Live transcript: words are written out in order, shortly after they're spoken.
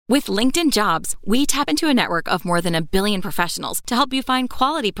With LinkedIn Jobs, we tap into a network of more than 1 billion professionals to help you find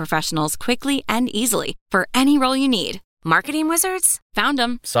quality professionals quickly and easily for any role you need. Marketing wizards? Found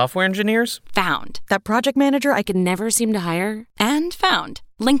them. Software engineers? Found. That project manager I could never seem to hire? And found.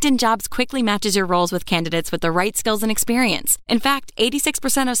 LinkedIn Jobs quickly matches your roles with candidates with the right skills and experience. In fact,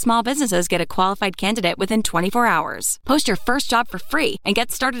 86% of small businesses get a qualified candidate within 24 hours. Post your first job for free and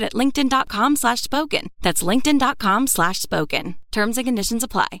get started at linkedin.com/spoken. That's linkedin.com/spoken. Terms and conditions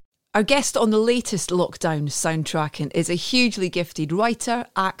apply. Our guest on the latest lockdown soundtracking is a hugely gifted writer,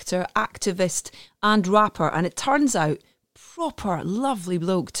 actor, activist and rapper, and it turns out, proper lovely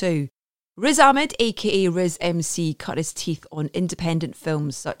bloke too. Riz Ahmed, aka Riz MC, cut his teeth on independent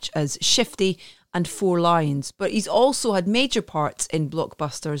films such as Shifty and Four Lions, but he's also had major parts in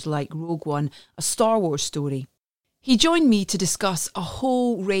blockbusters like Rogue One, a Star Wars story. He joined me to discuss a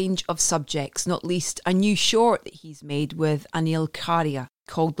whole range of subjects, not least a new short that he's made with Aneil Karia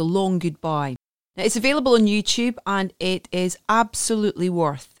called The Long Goodbye. Now, it's available on YouTube and it is absolutely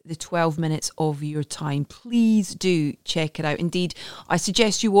worth the 12 minutes of your time. Please do check it out. Indeed, I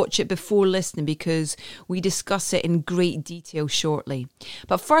suggest you watch it before listening because we discuss it in great detail shortly.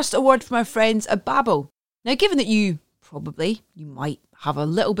 But first, a word from our friends at Babbel. Now, given that you might have a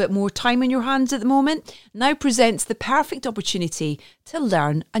little bit more time on your hands at the moment, now presents the perfect opportunity to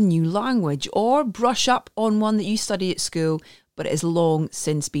learn a new language or brush up on one that you studied at school but it has long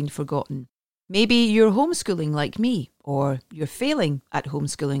since been forgotten. Maybe you're homeschooling like me, or you're failing at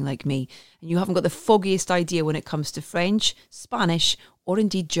homeschooling like me, and you haven't got the foggiest idea when it comes to French, Spanish, or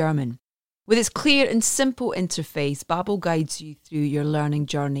indeed German. With its clear and simple interface, Babbel guides you through your learning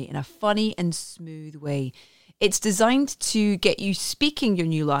journey in a funny and smooth way. It's designed to get you speaking your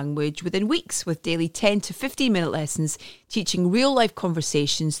new language within weeks with daily 10 to 15 minute lessons teaching real-life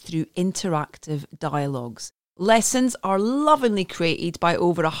conversations through interactive dialogues. Lessons are lovingly created by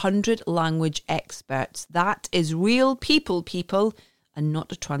over 100 language experts. That is real people, and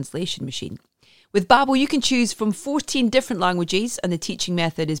not a translation machine. With Babbel, you can choose from 14 different languages, and the teaching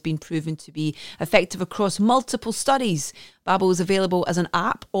method has been proven to be effective across multiple studies. Babbel is available as an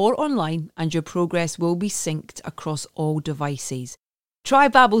app or online, and your progress will be synced across all devices. Try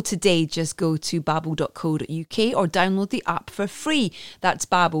Babbel today. Just go to babbel.co.uk or download the app for free. That's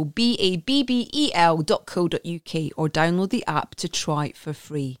Babbel, Babbel.co.uk, or download the app to try it for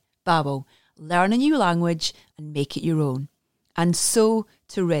free. Babbel, learn a new language and make it your own. And so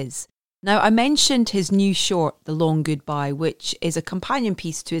to Riz. Now, I mentioned his new short, The Long Goodbye, which is a companion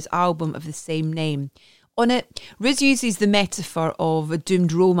piece to his album of the same name. On it, Riz uses the metaphor of a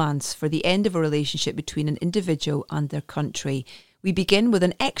doomed romance for the end of a relationship between an individual and their country. We begin with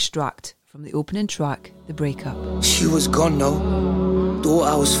an extract from the opening track, The Breakup. She was gone now. Thought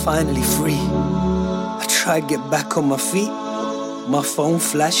I was finally free. I tried to get back on my feet. My phone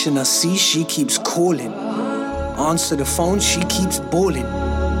flash and I see she keeps calling. Answer the phone, she keeps bawling.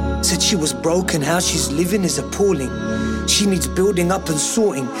 Said she was broken, how she's living is appalling. She needs building up and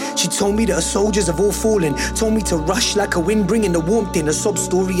sorting. She told me that her soldiers have all fallen. Told me to rush like a wind, bringing the warmth in. A sob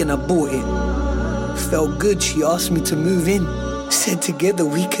story and I bought it. Felt good, she asked me to move in. Said together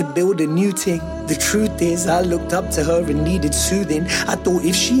we could build a new thing. The truth is I looked up to her and needed soothing. I thought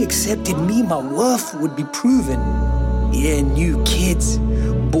if she accepted me, my worth would be proven. Yeah, new kids,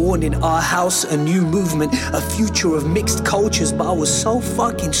 born in our house, a new movement, a future of mixed cultures. But I was so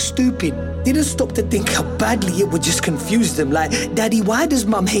fucking stupid. Didn't stop to think how badly it would just confuse them. Like, Daddy, why does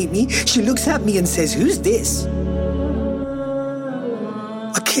Mum hate me? She looks at me and says, who's this?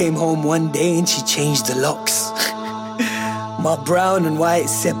 I came home one day and she changed the locks. My brown and white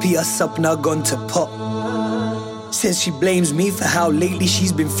sepia sapna gone to pot. Says she blames me for how lately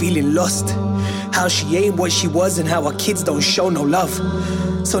she's been feeling lost. How she ain't what she was and how our kids don't show no love.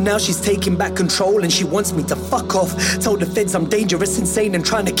 So now she's taking back control and she wants me to fuck off. Told the feds I'm dangerous, insane and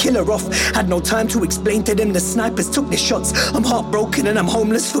trying to kill her off. Had no time to explain to them the snipers took their shots. I'm heartbroken and I'm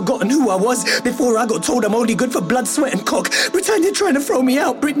homeless, forgotten who I was. Before I got told I'm only good for blood, sweat and cock. Pretend they're trying to throw me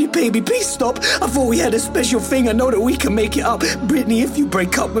out. Brittany, baby, please stop. I thought we had a special thing, I know that we can make it up. Brittany, if you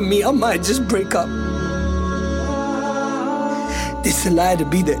break up with me, I might just break up. This a lie to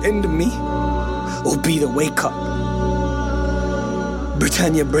be the end of me, or be the wake up.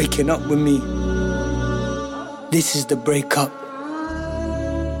 Britannia breaking up with me. This is the breakup.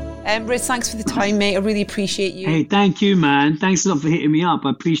 Riz, thanks for the time, mate. I really appreciate you. Hey, thank you, man. Thanks a lot for hitting me up.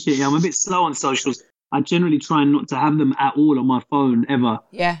 I appreciate it. I'm a bit slow on socials. I generally try not to have them at all on my phone, ever.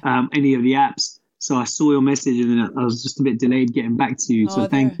 Yeah. Any of the apps. So I saw your message and then I was just a bit delayed getting back to you. So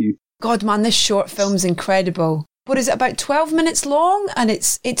thank you. God, man, this short film's incredible. What is it, about 12 minutes long? And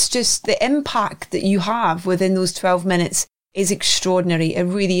it's just the impact that you have within those 12 minutes is extraordinary. It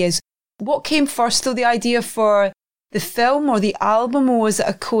really is. What came first, though, the idea for the film or the album, or was it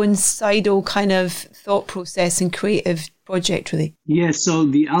a coincidental kind of thought process and creative project, really? Yeah, so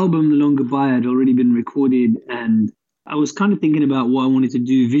the album, The Long Goodbye, had already been recorded, and I was kind of thinking about what I wanted to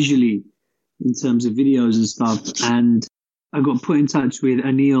do visually in terms of videos and stuff. And I got put in touch with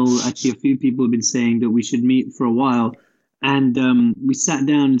Aneil. Actually, a few people have been saying that we should meet for a while. And we sat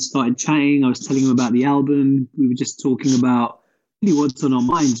down and started chatting. I was telling him about the album. We were just talking about really what's on our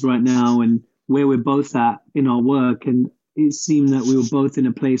minds right now and where we're both at in our work. And it seemed that we were both in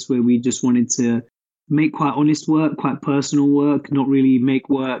a place where we just wanted to make quite honest work, quite personal work, not really make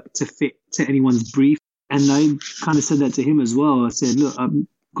work to fit to anyone's brief. And I kind of said that to him as well. I said, look, I've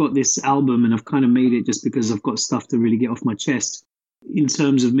got this album and I've kind of made it just because I've got stuff to really get off my chest. In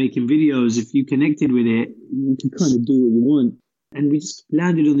terms of making videos, if you connected with it, you can kind of do what you want. And we just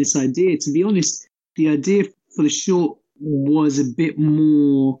landed on this idea. To be honest, the idea for the short was a bit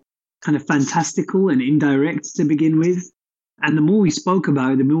more kind of fantastical and indirect to begin with. And the more we spoke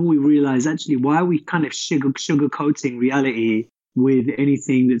about it, the more we realized, actually, why are we kind of sugarcoating reality with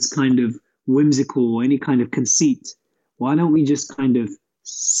anything that's kind of whimsical or any kind of conceit? Why don't we just kind of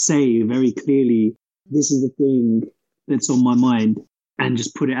say very clearly, this is the thing that's on my mind, and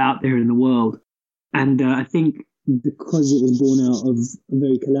just put it out there in the world? And I think because it was born out of a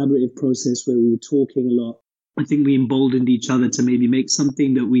very collaborative process where we were talking a lot, I think we emboldened each other to maybe make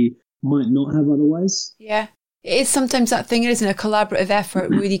something that we might not have otherwise. Yeah. It is sometimes that thing, isn't it? A collaborative effort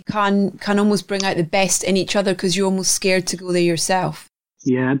really can almost bring out the best in each other because you're almost scared to go there yourself.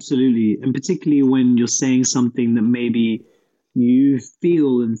 Yeah, absolutely. And particularly when you're saying something that maybe you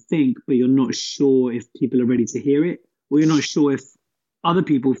feel and think, but you're not sure if people are ready to hear it, or you're not sure if other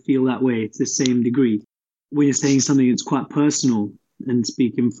people feel that way to the same degree. When you're saying something that's quite personal and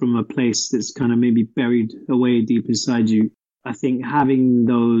speaking from a place that's kind of maybe buried away deep inside you, I think having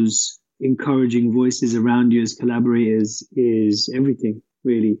those encouraging voices around you as collaborators is everything,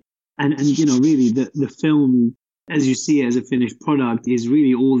 really. And you know, really, the film, as you see it as a finished product, is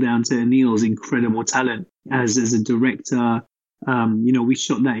really all down to Aneil's incredible talent as a director. You know, we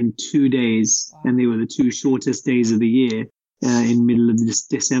shot that in 2 days, and they were the 2 shortest days of the year in middle of this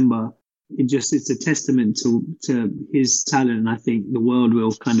December. It's a testament to his talent, and I think the world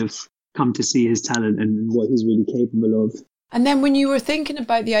will kind of come to see his talent and what he's really capable of. And then when you were thinking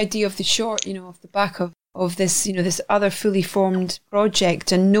about the idea of the short, you know, off the back of this, you know, this other fully formed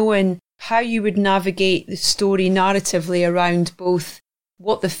project, and knowing how you would navigate the story narratively around both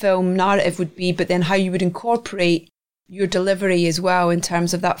what the film narrative would be, but then how you would incorporate your delivery as well in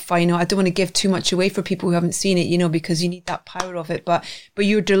terms of that final. I don't want to give too much away for people who haven't seen it, you know, because you need that power of it. But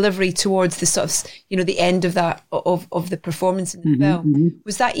your delivery towards the sort of, you know, the end of that of the performance in the film,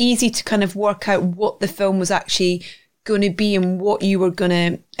 was that easy to kind of work out what the film was actually going to be and what you were going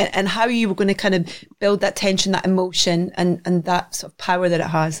to, and how you were going to kind of build that tension, that emotion, and that sort of power that it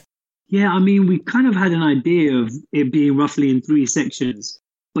has? Yeah, I mean, we kind of had an idea of it being roughly in 3 sections,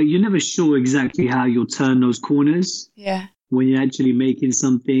 but you're never sure exactly how you'll turn those corners. Yeah. When you're actually making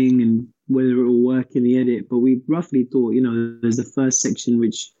something and whether it will work in the edit. But we roughly thought, you know, there's the first section,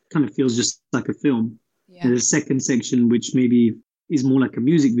 which kind of feels just like a film. Yeah. There's a second section, which maybe is more like a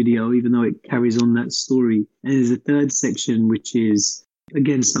music video, even though it carries on that story. And there's a third section, which is,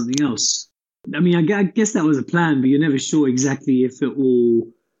 again, something else. I mean, I guess that was a plan, but you're never sure exactly if it will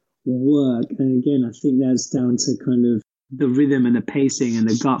work. And again, I think that's down to kind of the rhythm and the pacing and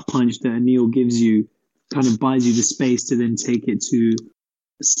the gut punch that Aneil gives you, kind of buys you the space to then take it to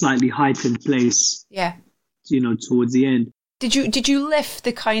a slightly heightened place. Yeah. You know, towards the end. Did you lift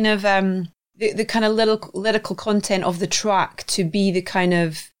the kind of the kind of lyrical content of the track to be the kind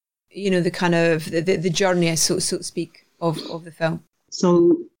of, you know, the kind of the journey, so to speak, of the film?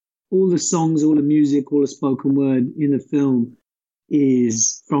 So all the songs, all the music, all the spoken word in the film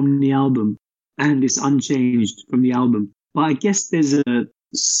is from the album, and it's unchanged from the album. But I guess there's a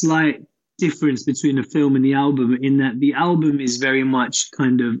slight difference between the film and the album in that the album is very much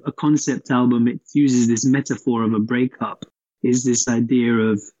kind of a concept album. It uses this metaphor of a breakup. Is this idea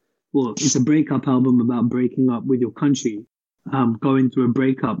of, well, it's a breakup album about breaking up with your country, going through a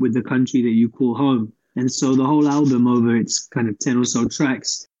breakup with the country that you call home. And so the whole album, over its kind of 10 or so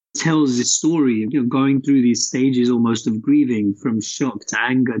tracks, tells this story of, you know, going through these stages almost of grieving, from shock to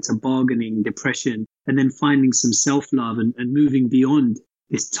anger to bargaining, depression, and then finding some self-love and moving beyond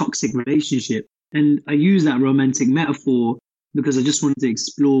this toxic relationship. And I use that romantic metaphor because I just wanted to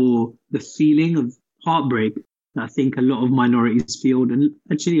explore the feeling of heartbreak that I think a lot of minorities feel, and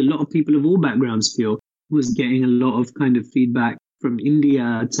actually a lot of people of all backgrounds feel. Was getting a lot of kind of feedback from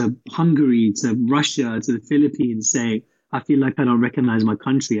India to Hungary to Russia to the Philippines saying, I feel like I don't recognize my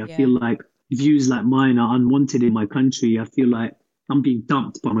country. I feel like views like mine are unwanted in my country. I feel like I'm being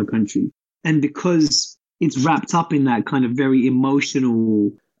dumped by my country. And because it's wrapped up in that kind of very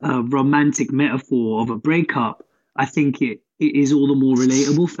emotional, romantic metaphor of a breakup, I think it is all the more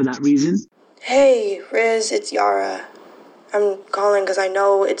relatable for that reason. Hey, Riz, it's Yara. I'm calling because I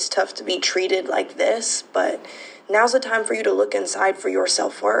know it's tough to be treated like this, but now's the time for you to look inside for your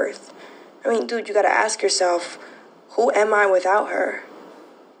self-worth. I mean, dude, you gotta ask yourself, who am I without her?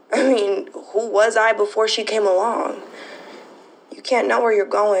 I mean, who was I before she came along? You can't know where you're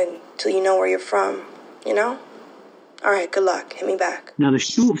going till you know where you're from, you know? All right, good luck. Hit me back. Now, the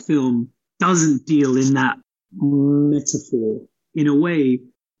short film doesn't deal in that metaphor. In a way,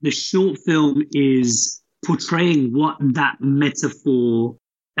 the short film is portraying what that metaphor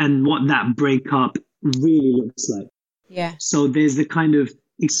and what that breakup really looks like. Yeah. So there's the kind of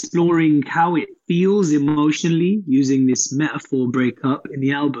exploring how it feels emotionally using this metaphor breakup in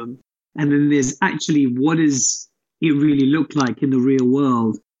the album. And then there's actually what does it really look like in the real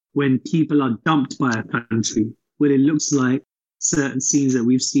world when people are dumped by a country, what it looks like certain scenes that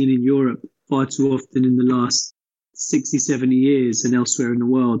we've seen in Europe far too often in the last 60, 70 years and elsewhere in the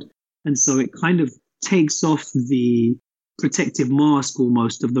world. And so it kind of takes off the protective mask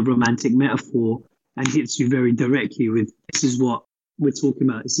almost of the romantic metaphor and hits you very directly with, this is what we're talking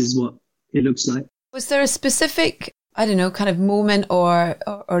about, this is what it looks like. Was there a specific, I don't know, kind of moment or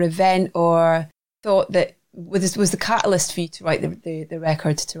event or thought that was the catalyst for you to write the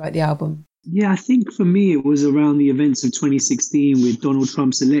record, to write the album? Yeah, I think for me it was around the events of 2016 with Donald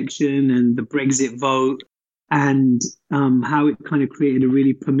Trump's election and the Brexit vote, and how it kind of created a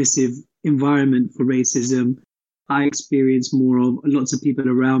really permissive environment for racism. I experienced more of lots of people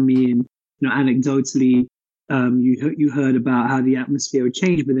around me, and anecdotally, you heard about how the atmosphere had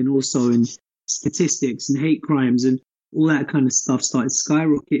changed, but then also in statistics and hate crimes and all that kind of stuff started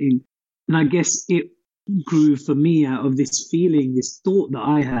skyrocketing. And I guess it grew for me out of this feeling, this thought that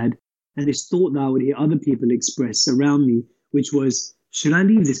I had, and this thought that I would hear other people express around me, which was, should I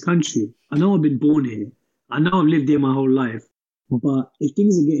leave this country? I know I've been born here. I know I've lived here my whole life. But if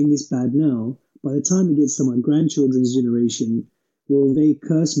things are getting this bad now, by the time it gets to my grandchildren's generation, will they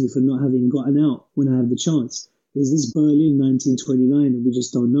curse me for not having gotten out when I have the chance? Is this Berlin 1929 and we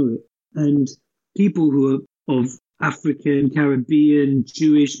just don't know it? And people who are of African, Caribbean,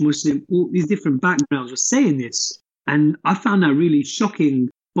 Jewish, Muslim, all these different backgrounds were saying this. And I found that really shocking,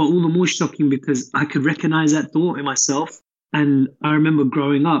 but all the more shocking because I could recognize that thought in myself. And I remember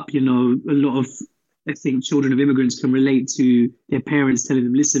growing up, a lot of, I think, children of immigrants can relate to their parents telling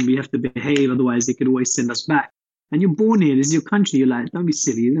them, listen, we have to behave, otherwise they could always send us back. And you're born here, this is your country. You're like, don't be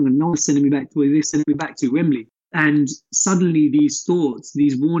silly. No one's sending me back to where they're sending me back to, Wembley. And suddenly these thoughts,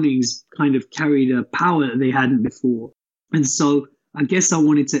 these warnings kind of carried a power that they hadn't before. And so I guess I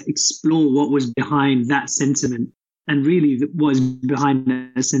wanted to explore what was behind that sentiment. And really what was behind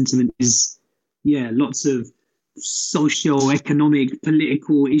that sentiment is, lots of socio-economic,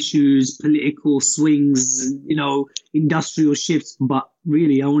 political issues, political swings, industrial shifts. But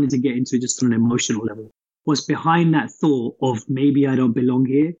really I wanted to get into it just on an emotional level. What's behind that thought of maybe I don't belong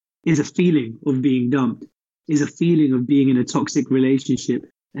here is a feeling of being dumped, is a feeling of being in a toxic relationship.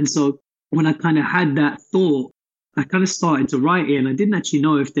 And so when I kind of had that thought, I kind of started to write it, and I didn't actually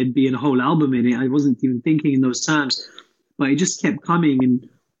know if there'd be a whole album in it. I wasn't even thinking in those terms, but it just kept coming. And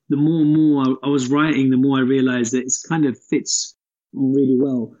the more and more I was writing, the more I realized that it kind of fits really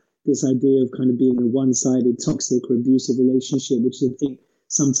well, this idea of kind of being a one-sided, toxic or abusive relationship, which is, I think,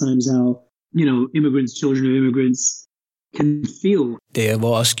 sometimes how immigrants, children of immigrants can feel. They ever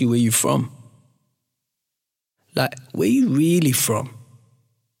ask you where you're from? Like, where you really from?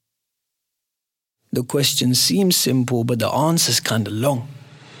 The question seems simple, but the answer's kind of long.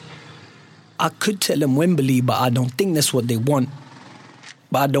 I could tell them Wembley, but I don't think that's what they want.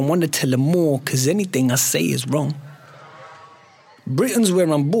 But I don't want to tell them more, because anything I say is wrong. Britain's where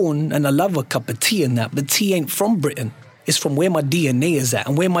I'm born, and I love a cup of tea and that, but tea ain't from Britain. It's from where my DNA is at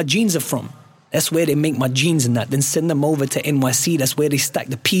and where my genes are from. That's where they make my jeans and that, then send them over to NYC, that's where they stack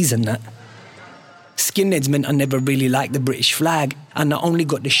the peas and that. Skinheads meant I never really liked the British flag, and I only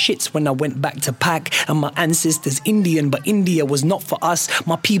got the shits when I went back to pack. And my ancestors Indian, but India was not for us.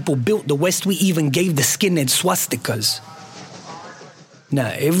 My people built the West, we even gave the skinhead swastikas.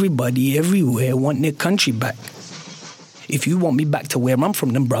 Now everybody everywhere want their country back. If you want me back to where I'm from,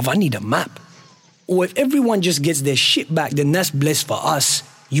 then bruv, I need a map. Or if everyone just gets their shit back, then that's blessed for us.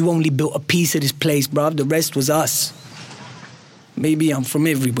 You only built a piece of this place, bruv, the rest was us. Maybe I'm from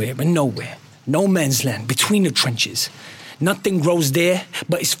everywhere, but nowhere. No man's land, between the trenches. Nothing grows there,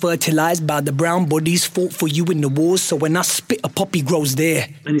 but it's fertilized by the brown bodies fought for you in the wars. So when I spit, a poppy grows there.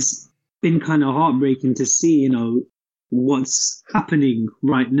 And it's been kind of heartbreaking to see, what's happening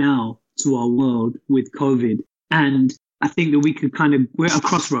right now to our world with COVID. And I think that we could we're at a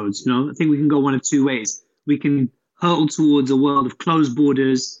crossroads, I think we can go one of two ways. We can hurtle towards a world of closed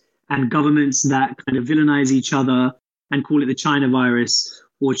borders and governments that kind of villainize each other and call it the China virus,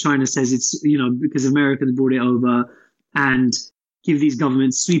 or China says it's, because Americans brought it over, and give these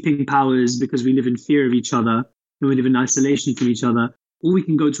governments sweeping powers because we live in fear of each other and we live in isolation from each other. Or we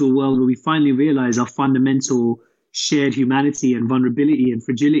can go to a world where we finally realize our fundamental shared humanity and vulnerability and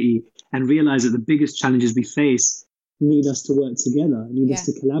fragility, and realize that the biggest challenges we face need us to work together, need us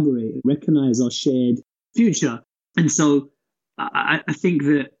to collaborate, and recognize our shared future. And so I think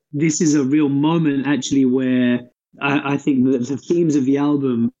that this is a real moment actually where I think that the themes of the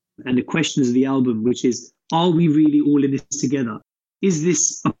album and the questions of the album, which is, are we really all in this together? Is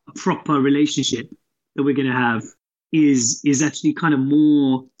this a proper relationship that we're going to have? Is actually kind of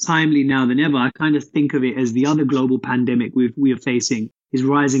more timely now than ever. I kind of think of it as the other global pandemic we are facing is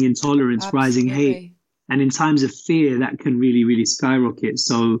rising intolerance, rising hate. And in times of fear, that can really, really skyrocket.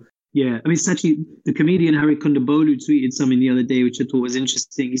 So, yeah, I mean, it's actually the comedian Harry Kondabolu tweeted something the other day, which I thought was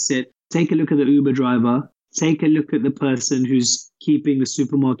interesting. He said, take a look at the Uber driver. Take a look at the person who's keeping the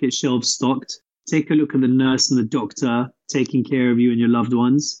supermarket shelves stocked. Take a look at the nurse and the doctor taking care of you and your loved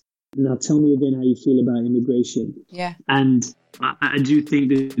ones. Now tell me again how you feel about immigration. Yeah. And I do think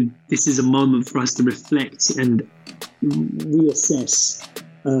that this is a moment for us to reflect and reassess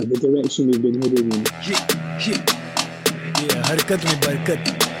the direction we've been heading in. Yeah, harakat mein barakat.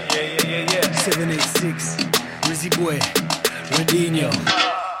 Yeah. 786, Rizzy boy, Radinho.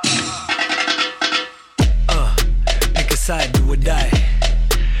 Pick a side, do or die.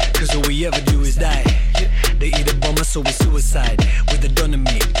 Cause all we ever do is die. They either bomb us or we suicide. With a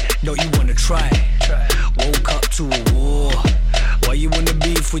dynamite, don't you wanna try? Woke up to a war. Why you wanna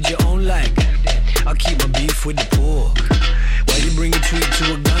beef with your own like? I'll keep my beef with the pork. Why you bring a tweet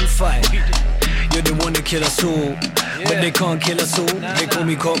to a gunfight? You're the one to kill us all, but they can't kill us all. They call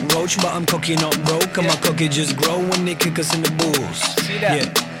me cockroach, but I'm cocky not broke. And my cocky just grow when they kick us in the balls. Yeah,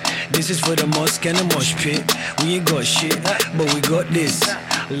 this is for the mosque and the mosh pit. We ain't got shit, but we got this.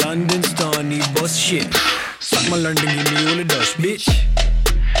 London star need boss shit. Suck my London, give me all the dust, bitch.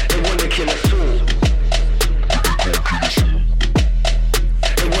 They wanna kill us all.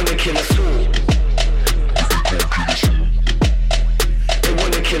 They wanna kill us all. They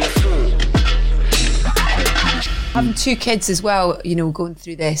wanna kill us all. Having two kids as well, going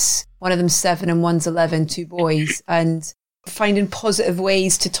through this. One of them's 7 and one's 11, two boys, and finding positive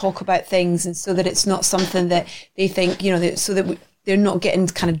ways to talk about things, and so that it's not something that they think, so that they're not getting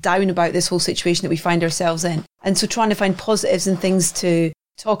kind of down about this whole situation that we find ourselves in. And so trying to find positives and things to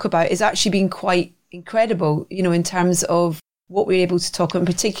talk about is actually been quite incredible, in terms of what we're able to talk about. And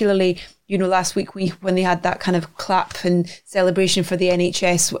particularly, last week when they had that kind of clap and celebration for the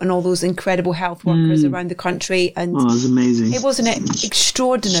NHS and all those incredible health workers around the country. And it was amazing. It wasn't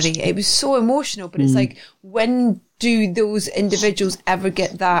extraordinary. It was so emotional, but it's like, when do those individuals ever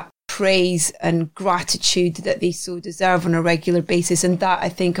get that praise and gratitude that they so deserve on a regular basis? And that, I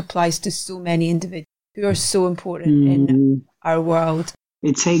think, applies to so many individuals who are so important in our world.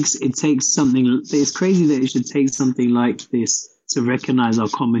 It takes something. It's crazy that it should take something like this to recognize our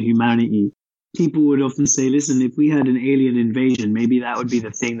common humanity. People would often say, listen, if we had an alien invasion, maybe that would be the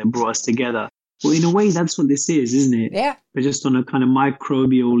thing that brought us together. Well, in a way, that's what this is, isn't it? Yeah. But just on a kind of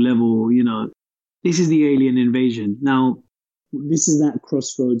microbial level, this is the alien invasion. Now, this is that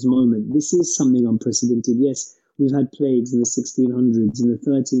crossroads moment. This is something unprecedented. Yes, we've had plagues in the 1600s, in the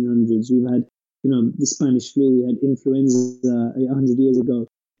 1300s. We've had, the Spanish flu. We had influenza 100 years ago.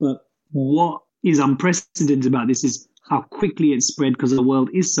 But what is unprecedented about this is how quickly it spread, because the world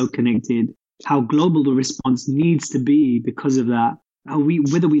is so connected, how global the response needs to be because of that.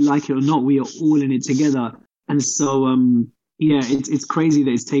 Whether we like it or not, we are all in it together. And so, it's crazy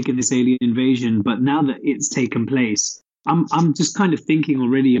that it's taken this alien invasion. But now that it's taken place, I'm just kind of thinking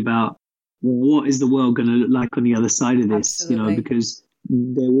already about what is the world going to look like on the other side of this, Absolutely. Because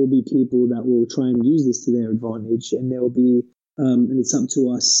there will be people that will try and use this to their advantage, and there will be, and it's up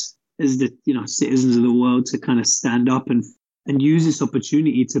to us as the citizens of the world to kind of stand up and use this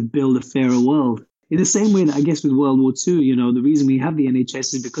opportunity to build a fairer world. In the same way that I guess with World War II, the reason we have the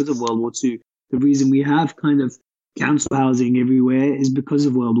NHS is because of World War II. The reason we have kind of council housing everywhere is because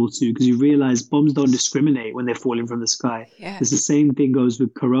of World War II, because you realize bombs don't discriminate when they're falling from the sky. Yeah. It's the same thing goes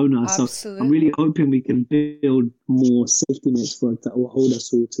with Corona. Absolutely. So I'm really hoping we can build more safety nets for it that will hold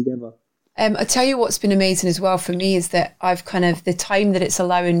us all together. I tell you what's been amazing as well for me is that I've kind of, the time that it's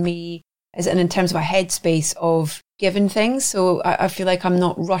allowing me is in terms of a headspace of giving things. So I feel like I'm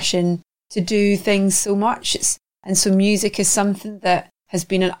not rushing to do things so much. And so music is something that has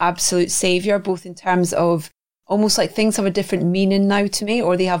been an absolute saviour, both in terms of almost like things have a different meaning now to me,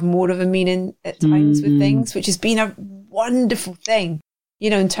 or they have more of a meaning at times with things, which has been a wonderful thing, you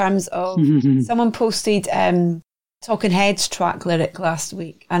know, in terms of someone posted Talking Heads track lyric last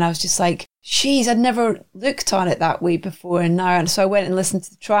week, and I was just like, geez, I'd never looked on it that way before and now. And so I went and listened to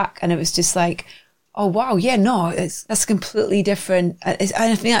the track, and it was just like, oh wow, yeah, no, that's completely different. And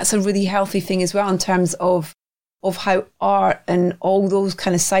I think that's a really healthy thing as well in terms of how art and all those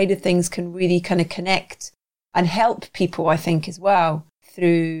kind of side of things can really kind of connect and help people, I think, as well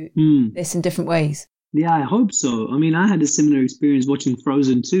through this in different ways. Yeah, I hope so. I mean, I had a similar experience watching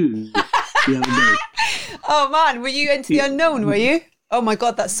Frozen 2 the other day. Oh man, were you into the unknown, were you? Oh my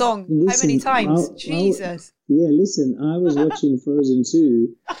God, that song. Listen, how many times? Jesus. Listen, I was watching Frozen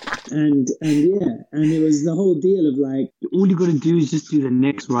 2 and it was the whole deal of like, all you got to do is just do the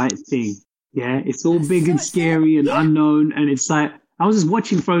next right thing. Yeah, it's all big and scary and unknown. And it's like, I was just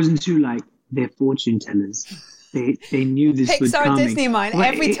watching Frozen 2 like, they're fortune tellers. They knew this was coming. Pixar, Disney, man,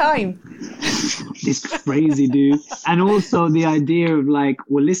 like, every time. It's crazy, dude. And also the idea of like,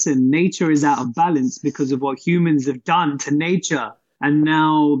 well, listen, nature is out of balance because of what humans have done to nature. And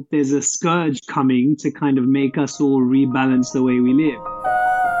now there's a scourge coming to kind of make us all rebalance the way we live.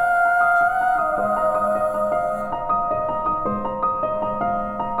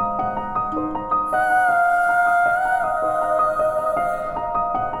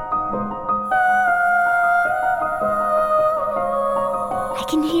 I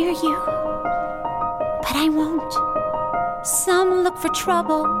can hear you, but I won't. Some look for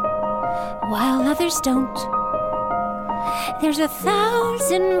trouble, while others don't. There's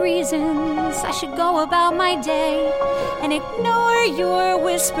 1,000 reasons I should go about my day and ignore your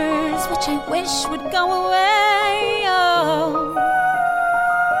whispers, which I wish would go away. Oh,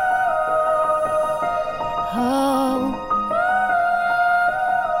 oh.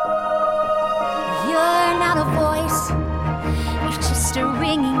 You're not a voice, you're just a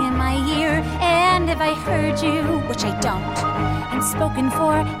ringing in my ear. And if I heard you, which I don't, and spoken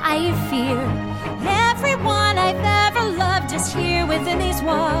for, I fear. Everyone I've ever loved is here within these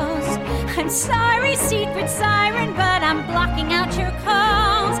walls. I'm sorry, secret siren, but I'm blocking out your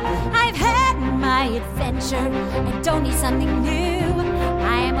calls. I've had my adventure, I don't need something new.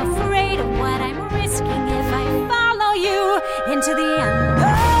 I am afraid of what I'm risking if I follow you into the unknown.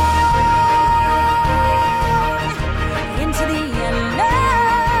 Into the unknown.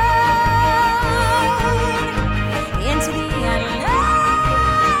 Into the unknown.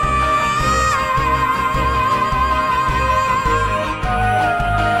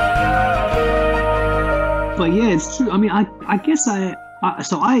 But yeah, it's true. I mean, I guess I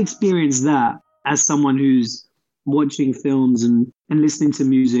experienced that as someone who's watching films and listening to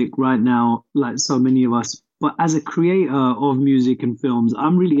music right now, like so many of us. But as a creator of music and films,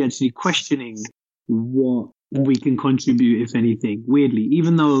 I'm really actually questioning what we can contribute, if anything, weirdly.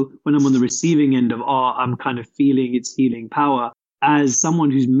 Even though when I'm on the receiving end of art, I'm kind of feeling its healing power. As someone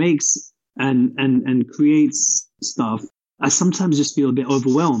who makes and creates stuff, I sometimes just feel a bit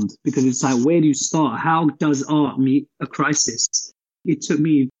overwhelmed because it's like, where do you start? How does art meet a crisis? It took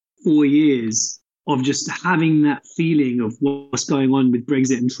me 4 years of just having that feeling of what's going on with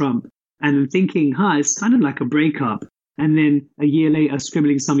Brexit and Trump and then thinking, it's kind of like a breakup. And then a year later,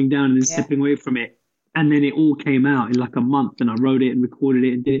 scribbling something down and then stepping away from it. And then it all came out in like a month and I wrote it and recorded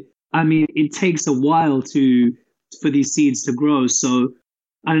it and did it. I mean, it takes a while for these seeds to grow. So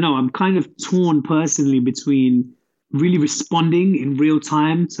I don't know, I'm kind of torn personally between really responding in real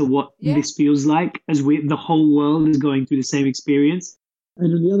time to what this feels like as the whole world is going through the same experience.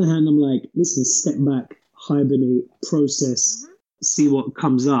 And on the other hand, I'm like, listen, step back, hibernate, process, see what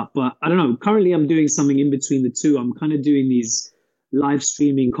comes up. But I don't know, currently I'm doing something in between the two. I'm kind of doing these live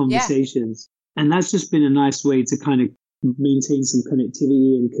streaming conversations. And that's just been a nice way to kind of maintain some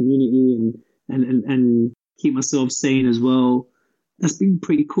connectivity and community and keep myself sane as well. That's been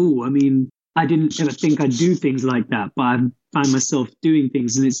pretty cool. I mean, I didn't ever think I'd do things like that, but I find myself doing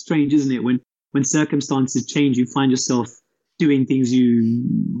things. And it's strange, isn't it? When circumstances change, you find yourself doing things you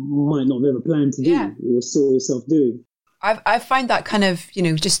might not have ever planned to do or saw yourself doing. I find that kind of,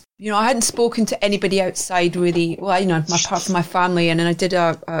 I hadn't spoken to anybody outside really. Well, apart from my family. And then I did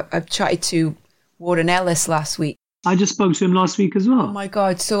I chatted to Warren Ellis last week. I just spoke to him last week as well. Oh my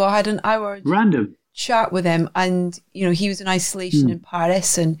God. So I had an hour random chat with him and, he was in isolation in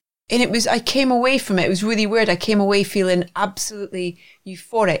Paris and And I came away from it. It was really weird. I came away feeling absolutely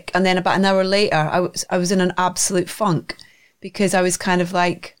euphoric. And then about an hour later, I was in an absolute funk because I was kind of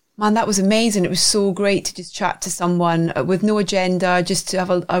like, man, that was amazing. It was so great to just chat to someone with no agenda, just to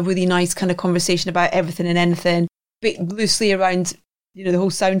have a really nice kind of conversation about everything and anything, but loosely around, the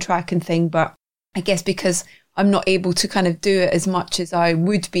whole soundtrack and thing. But I guess because I'm not able to kind of do it as much as I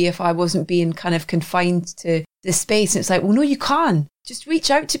would be if I wasn't being kind of confined to this space. And it's like, well, no, you can. Just reach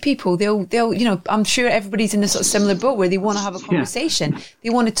out to people. They'll, I'm sure everybody's in a sort of similar boat where they want to have a conversation. Yeah. They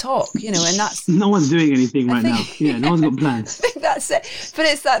want to talk, and that's... No one's doing anything right now. Yeah, no one's got plans. I think that's it. But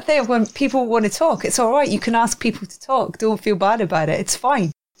it's that thing when people want to talk, it's all right. You can ask people to talk. Don't feel bad about it. It's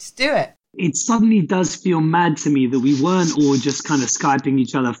fine. Just do it. It suddenly does feel mad to me that we weren't all just kind of Skyping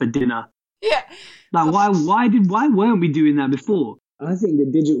each other for dinner. Yeah. Like, why weren't we doing that before? I think the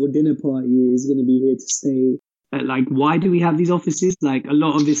digital dinner party is going to be here to stay. Like, why do we have these offices? Like, a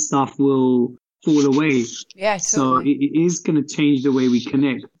lot of this stuff will fall away. Yeah, totally. So it is going to change the way we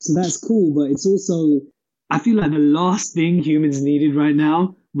connect. So that's cool, but it's also, I feel like the last thing humans needed right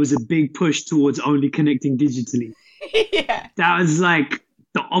now was a big push towards only connecting digitally. Yeah. That was like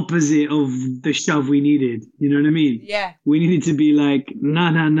the opposite of the shove we needed. You know what I mean? Yeah. We needed to be like,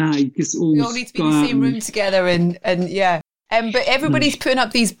 nah. We all need to be in the same room together and yeah. But everybody's putting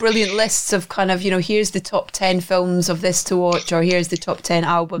up these brilliant lists of kind of, here's the top 10 films of this to watch, or here's the top 10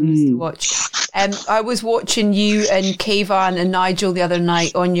 albums to watch. I was watching you and Kayvan and Nigel the other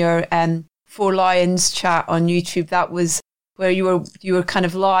night on your Four Lions chat on YouTube. That was where you were kind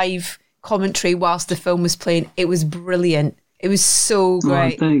of live commentary whilst the film was playing. It was brilliant. It was so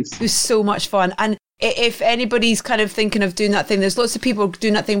great. Oh, thanks. It was so much fun. And if anybody's kind of thinking of doing that thing, there's lots of people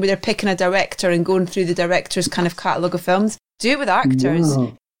doing that thing where they're picking a director and going through the director's kind of catalogue of films. Do it with actors.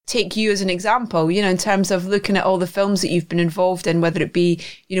 Wow. Take you as an example, in terms of looking at all the films that you've been involved in, whether it be,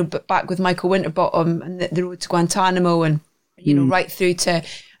 back with Michael Winterbottom and the Road to Guantanamo and, right through to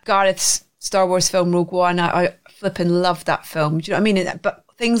Gareth's Star Wars film Rogue One. I flipping love that film. Do you know what I mean? But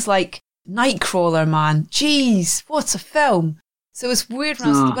things like Nightcrawler, man. Jeez, what a film. So it's weird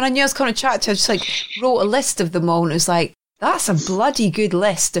when I knew I was coming to chat to you, I just like wrote a list of them all and it was like, that's a bloody good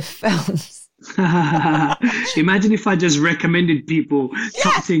list of films. Imagine if I just recommended people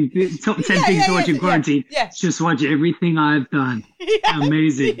top 10 things to watch in quarantine. Yeah. Just watch everything I've done. Yeah.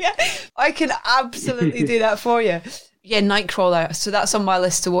 Amazing. Yeah. I can absolutely do that for you. Yeah, Nightcrawler. So that's on my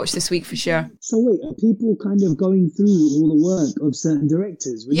list to watch this week for sure. So wait, are people kind of going through all the work of certain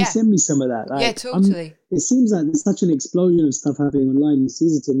directors? Will you send me some of that? Like, yeah, totally. It seems like there's such an explosion of stuff happening online. It's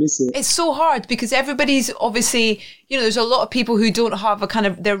easy to miss it. It's so hard because everybody's obviously, there's a lot of people who don't have a kind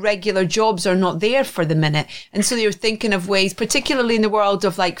of, their regular jobs are not there for the minute. And so they're thinking of ways, particularly in the world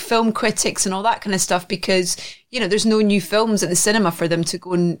of like film critics and all that kind of stuff, because, there's no new films at the cinema for them to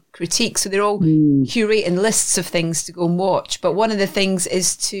go and critique. So they're all curating lists of things to go and watch. But one of the things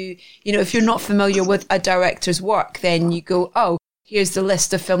is to, if you're not familiar with a director's work, then you go, oh, here's the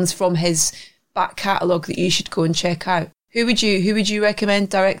list of films from his back catalogue that you should go and check out. Who would you recommend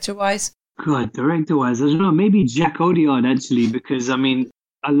director-wise? God, director-wise, I don't know, maybe Jack Audiard actually, because I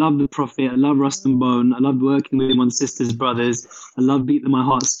love The Prophet, I love Rust and Bone, I loved working with him on Sisters Brothers, I love Beat My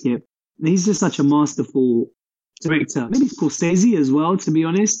Heart Skip. He's just such a masterful director. Maybe Scorsese as well, to be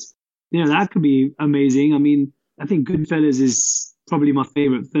honest. That could be amazing. I think Goodfellas is probably my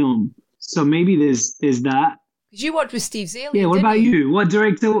favourite film. So maybe there's that. Because you worked with Steve Zale. Yeah, what about you? What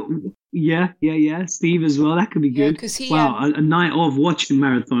director? Yeah. Steve as well. That could be good. Because a night of watching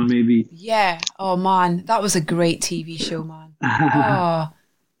marathon, maybe. Yeah. Oh, man. That was a great TV show, man.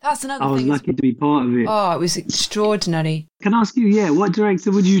 That's another thing. I was lucky to be part of it. Oh, it was extraordinary. Can I ask you, what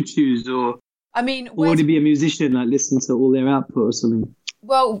director would you choose? Or would it be a musician, like listen to all their output or something?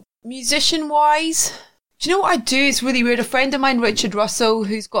 Well, musician-wise, do you know what I do? It's really weird. A friend of mine, Richard Russell,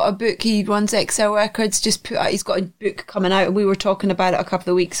 who's got a book, he runs XL Records, he's got a book coming out, and we were talking about it a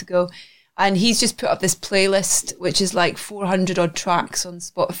couple of weeks ago, and he's just put up this playlist, which is like 400 odd tracks on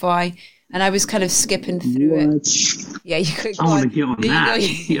Spotify, and I was kind of skipping through it. Yeah, you could go I want to get on that.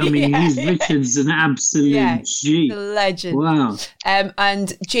 He's Richard's an absolute G. The legend. Wow.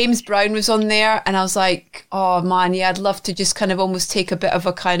 And James Brown was on there, and I was like, oh man, I'd love to just kind of almost take a bit of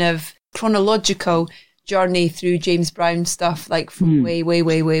a kind of chronological journey through James Brown stuff, like from way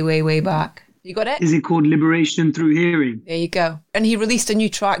back. You got it? Is it called Liberation Through Hearing? There you go. And he released a new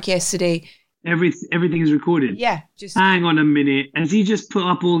track yesterday. Everything is recorded? Yeah. Hang on a minute. Has he just put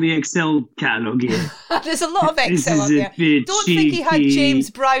up all the Excel catalogue here? There's a lot of Excel on there. Don't think he had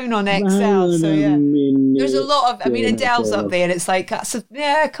James Brown on Excel. So yeah. There's a lot of, Adele's up there, and it's like,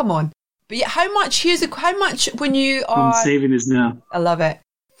 come on. But yeah, how much when you are... I'm saving this now. I love it.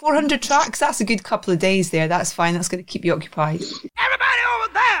 400 tracks, that's a good couple of days there. That's fine. That's going to keep you occupied. Everybody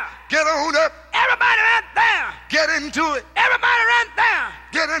over there, get on up. Everybody right there, get into it. Everybody right there,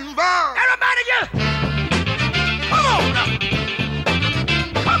 get involved. Everybody just come on up.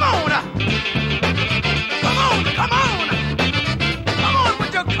 Come on up. Come on, come on. Come on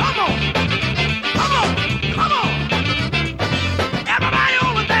with your come on. Come on, come on. Everybody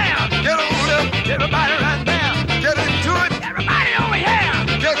over there, get on up. Everybody right there, get into it. Everybody over here,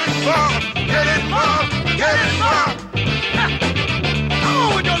 get involved. Get involved. Get involved. Come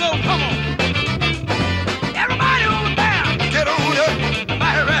on with your little come on. Everybody over there, get on up.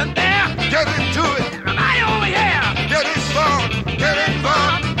 Everybody right there, get into it. Everybody over here, get involved. Get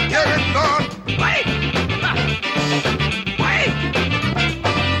involved. Get involved. Wait. Wait.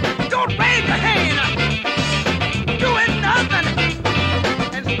 Don't raise your hand. Doing nothing.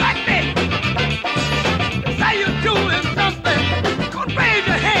 Inspect me. Say you're doing something. Don't raise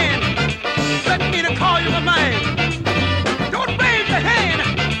your hand. Expect me to call you a man. Don't raise your hand.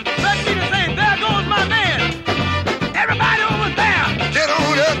 Expect me to say, there goes my man. Everybody over there, get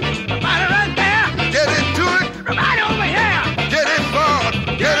on up. Everybody right there, get into it. Everybody over here, get involved.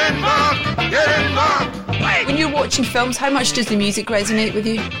 Get involved. Get involved. Wait. When you're watching films, how much does the music resonate with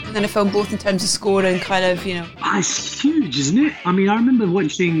you in a film, both in terms of score and kind of, you know? It's huge, isn't it? I mean, I remember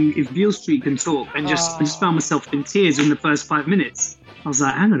watching If Beale Street Can Talk and I just found myself in tears in the first 5 minutes. I was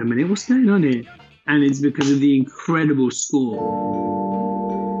like, hang on a minute, what's going on here? And it's because of the incredible score.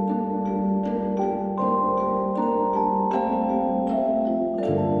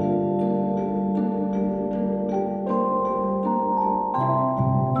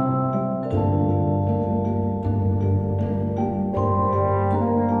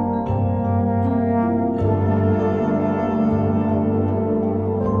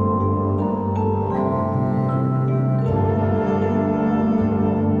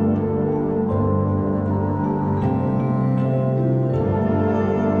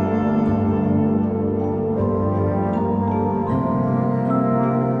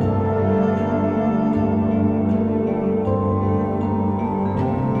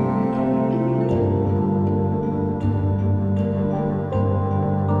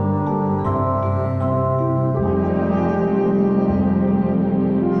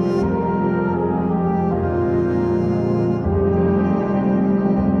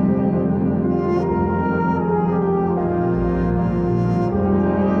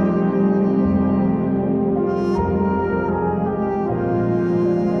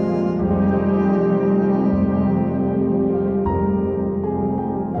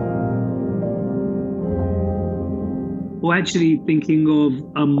 Actually thinking of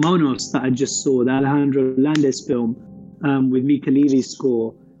Monos that I just saw, the Alejandro Landes film with Mika Levy's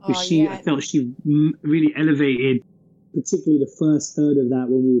score, which I felt she really elevated, particularly the first third of that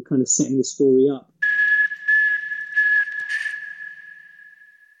when we were kind of setting the story up.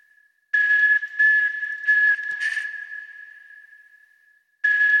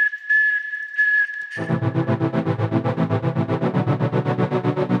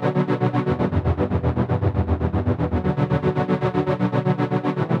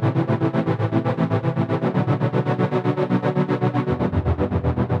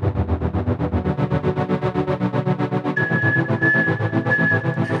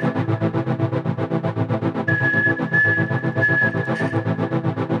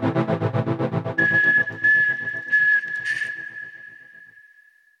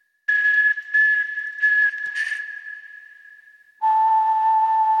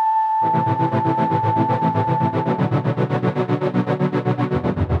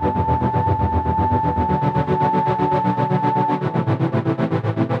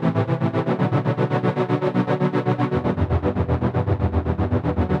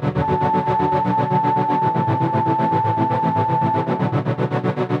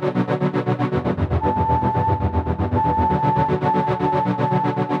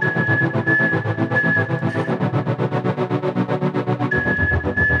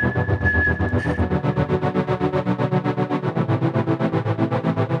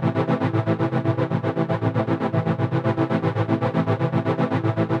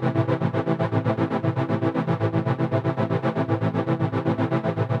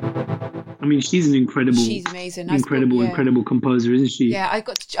 I mean, she's an she's amazing. Incredible composer, isn't she? Yeah, I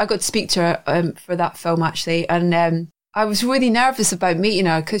got to speak to her for that film actually, and I was really nervous about meeting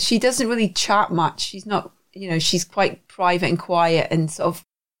her because she doesn't really chat much. She's not, she's quite private and quiet and sort of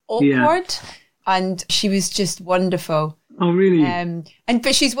awkward. Yeah. And she was just wonderful. Oh, really?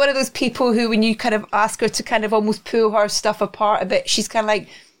 But she's one of those people who, when you kind of ask her to kind of almost pull her stuff apart a bit, she's kind of like,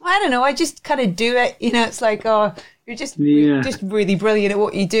 I don't know, I just kind of do it. It's like, You're just really brilliant at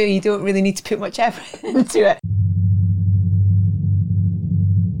what you do. You don't really need to put much effort into it.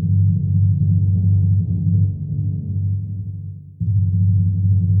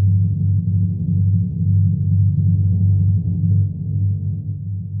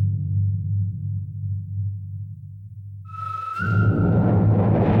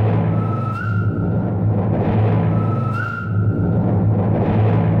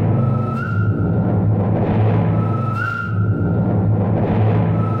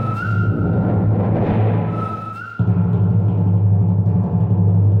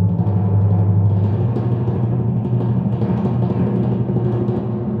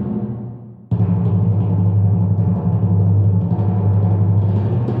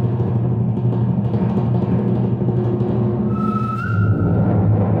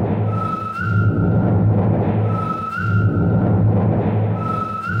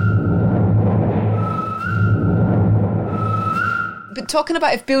 Talking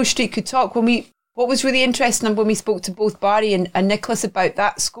about if Beale Street could talk, what was really interesting when we spoke to both Barry and Nicholas about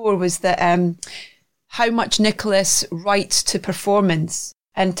that score was that how much Nicholas writes to performance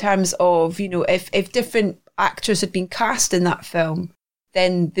in terms of, if different actors had been cast in that film,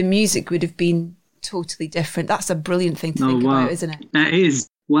 then the music would have been totally different. That's a brilliant thing to think about, isn't it? That is.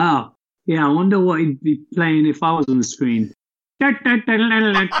 Wow. Yeah, I wonder what he'd be playing if I was on the screen. Yeah. Like,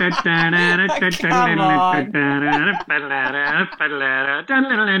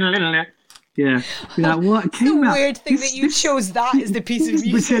 what came out? Weird thing that you chose that as the piece of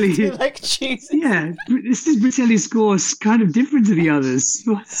music to choose. Yeah, this is Britelli's score is kind of different to the others.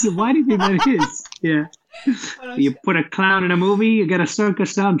 So why do you think that is? Yeah. You put a clown in a movie, you get a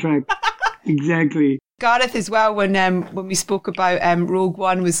circus soundtrack. Exactly. Gareth as well, when we spoke about Rogue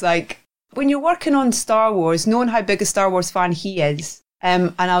One, was like, when you're working on Star Wars, knowing how big a Star Wars fan he is,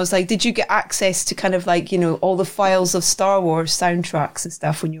 and I was like, did you get access to kind of like, all the files of Star Wars soundtracks and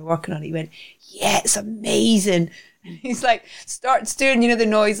stuff when you're working on it? He went, yeah, it's amazing. And he's like, starts doing, the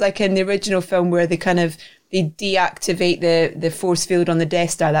noise like in the original film where they deactivate the force field on the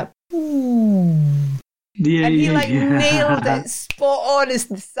Death Star, that Yeah, and he nailed it spot on as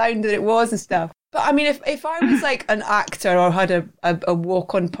the sound that it was and stuff. But I mean, if I was like an actor or had a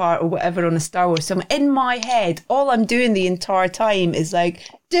walk-on part or whatever on a Star Wars film, in my head, all I'm doing the entire time is like,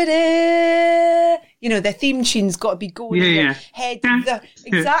 da-da! The theme tune's got to be going in your head.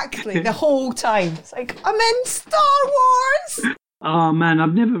 Exactly, the whole time. It's like, I'm in Star Wars! Oh, man,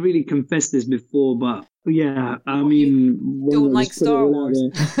 I've never really confessed this before, but yeah, I mean... Don't like Star Wars.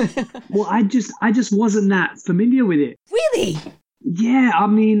 Well, I just wasn't that familiar with it. Really? Yeah, I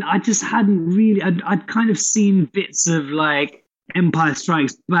mean, I just hadn't really... I'd kind of seen bits of, like, Empire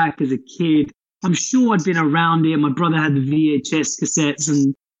Strikes Back as a kid. I'm sure I'd been around it. My brother had the VHS cassettes,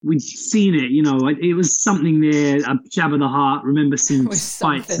 and we'd seen it, It was something there, a jab of the heart, remember some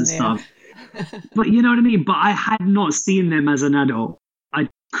fights and stuff. But you know what I mean? But I had not seen them as an adult. I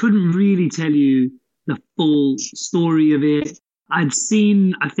couldn't really tell you the full story of it. I'd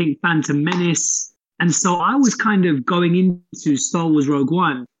seen, I think, Phantom Menace. And so I was kind of going into Star Wars Rogue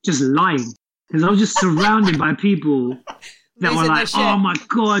One just lying. Because I was just surrounded by people that were like, oh my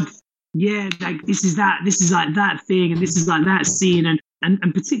God, yeah, like this is like that thing, and this is like that scene.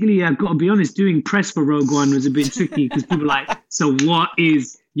 And particularly, I've got to be honest, doing press for Rogue One was a bit tricky because people were like, so what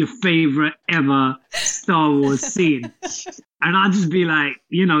is your favorite ever Star Wars scene? And I'd just be like,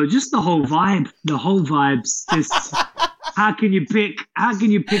 just the whole vibes, just how can you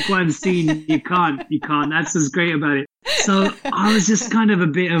pick one scene? You can't. That's what's great about it. So I was just kind of a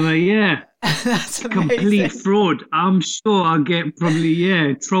bit of a, that's complete fraud. I'm sure I'll get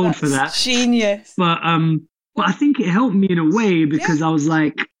probably, trolled for that. Genius. But I think it helped me in a way because I was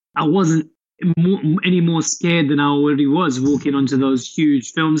like, I wasn't any more scared than I already was walking onto those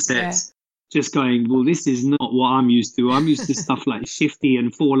huge film sets, just going, well, this is not what I'm used to. I'm used to stuff like Shifty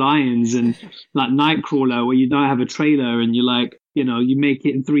and Four Lions and like Nightcrawler, where you don't have a trailer and you're like, you make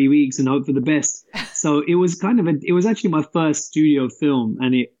it in 3 weeks and hope for the best. So it was it was actually my first studio film,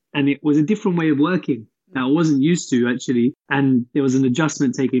 and it was a different way of working that I wasn't used to, actually. And there was an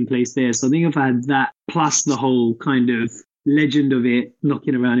adjustment taking place there. So I think if I had that plus the whole kind of legend of it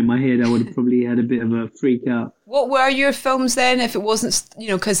knocking around in my head, I would have probably had a bit of a freak out. What were your films then, if it wasn't,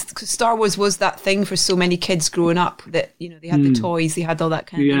 because Star Wars was that thing for so many kids growing up that, they had the toys, they had all that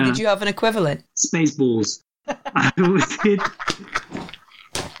kind of thing. Did you have an equivalent? Spaceballs. I always did.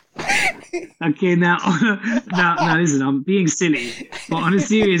 Okay, now listen, I'm being silly, but on a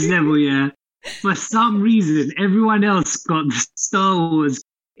serious level, for some reason, everyone else got the Star Wars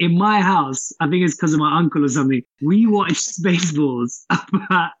in my house, I think it's because of my uncle or something, we watched Spaceballs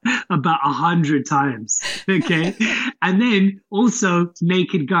about 100 times. Okay. And then also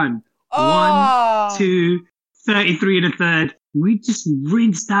Naked Gun. 1, 2, 33 and a third. We just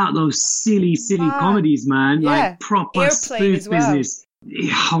rinsed out those silly comedies, man. Yeah. Like proper Airplane spoof business.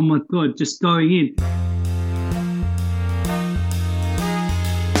 Oh my God, just going in.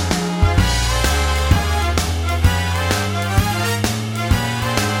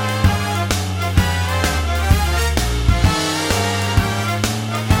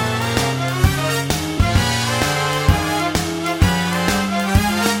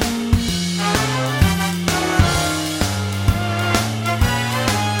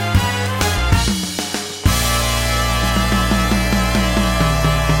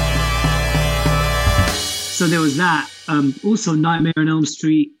 So there was that. Also, Nightmare on Elm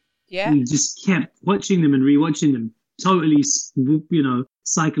Street. Yeah. We just kept watching them and rewatching them. Totally,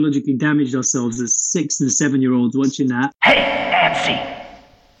 psychologically damaged ourselves as 6 and 7-year-olds watching that. Hey, Nancy!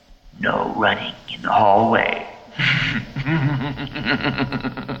 No running in the hallway.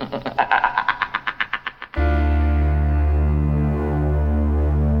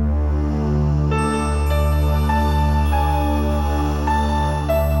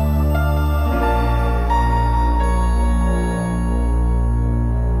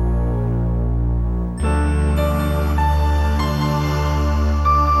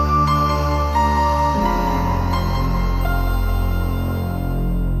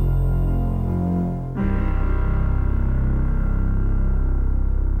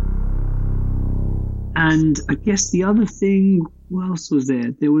 And I guess the other thing, what else was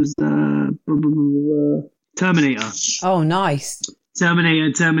there? There was Terminator. Oh, nice.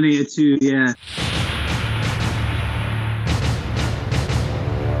 Terminator 2, yeah.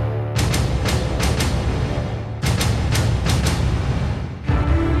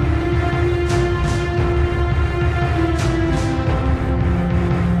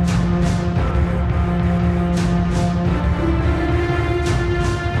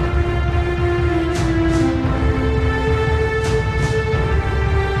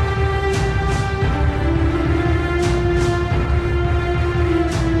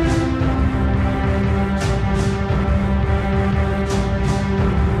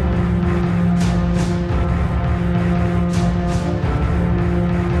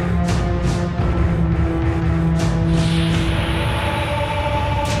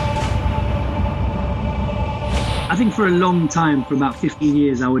 I think for a long time, for about 15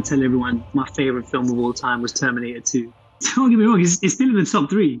 years, I would tell everyone my favorite film of all time was Terminator 2. Don't get me wrong, it's still in the top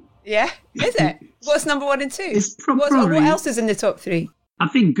 3. Yeah, is it? What's number 1 and 2? It's what else is in the top 3? I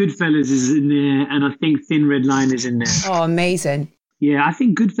think Goodfellas is in there, and I think Thin Red Line is in there. Oh, amazing. Yeah, I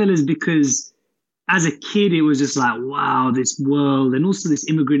think Goodfellas because as a kid, it was just like, wow, this world, and also this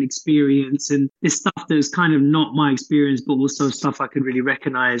immigrant experience, and this stuff that was kind of not my experience, but also stuff I could really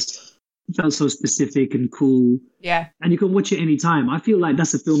recognize. It felt so specific and cool. Yeah. And you can watch it anytime. I feel like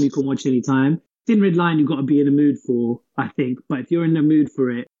that's a film you can watch anytime. Thin Red Line, you've got to be in the mood for, I think. But if you're in the mood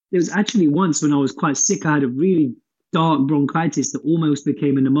for it, there was actually once when I was quite sick, I had a really dark bronchitis that almost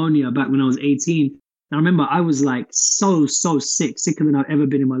became a pneumonia back when I was 18. And I remember I was like so sick, sicker than I've ever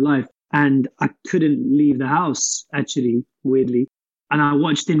been in my life. And I couldn't leave the house, actually, weirdly. And I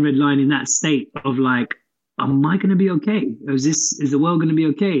watched Thin Red Line in that state of like, am I going to be okay? Is the world going to be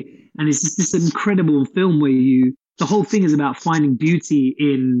okay? And it's just this incredible film where the whole thing is about finding beauty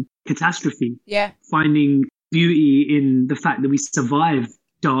in catastrophe. Yeah. Finding beauty in the fact that we survive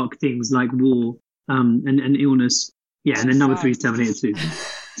dark things like war and illness. Yeah, and then number 3 is Terminator 2.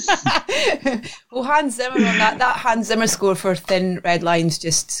 Well, Hans Zimmer on that Hans Zimmer score for Thin Red Line's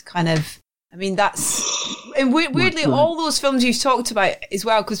just kind of, I mean, that's, and weirdly, all those films you've talked about as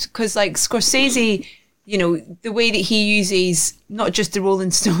well, because like Scorsese, you know, the way that he uses not just the Rolling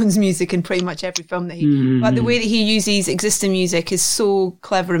Stones music in pretty much every film that but the way that he uses existing music is so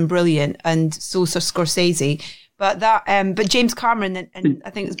clever and brilliant, and so Scorsese. But but James Cameron and I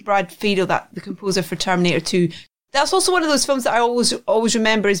think it's Brad Fiedel, the composer for Terminator 2. That's also one of those films that I always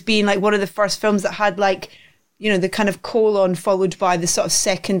remember as being like one of the first films that had like, you know, the kind of colon followed by the sort of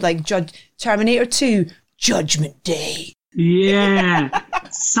second like Terminator 2 Judgment Day. Yeah,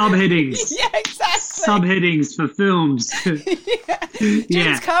 subheadings. Yeah, exactly. Subheadings for films.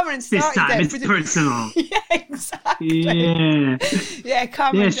 James Cameron started this time it's personal. Yeah, exactly. Yeah,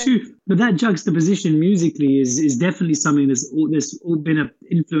 Cameron. Yeah, true. But that juxtaposition musically is definitely something that's all been an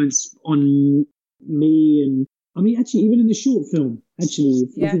influence on me. And I mean, actually, even in the short film, if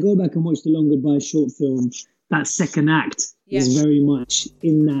you go back and watch the Long Goodbye short film, that second act is very much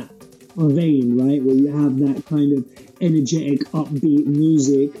in that vein, right? Where you have that kind of energetic, upbeat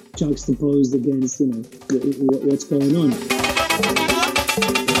music juxtaposed against, what's going on.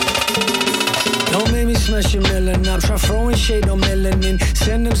 Don't make me smash your melon up. Try throwing shade on melanin.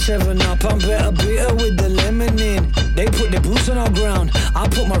 Send them 7-Up. I'm better bitter with the lemon in. They put their boots on our ground. I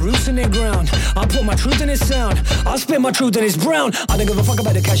put my roots in their ground. I put my truth in its sound. I spit my truth and it's brown. I don't give a fuck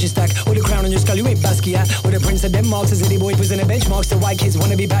about the cash you stack or the crown on your skull. You ain't Basquiat or the Prince of Denmark. The city boy presenting benchmarks. The white kids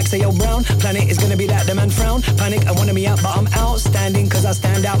wanna be back. Say yo brown. Planet is gonna be that. The man frown. Panic. I wanna be out, but I'm outstanding cause I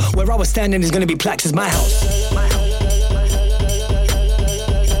stand out. Where I was standing is gonna be plaques as my house. My house.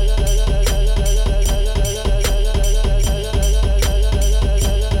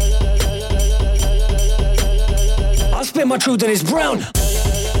 Spit my truth and it's brown.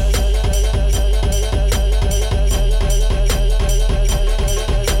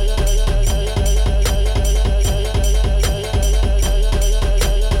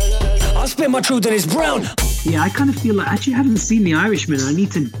 I spit my truth and it's brown. Yeah, I kind of feel like I actually haven't seen The Irishman. I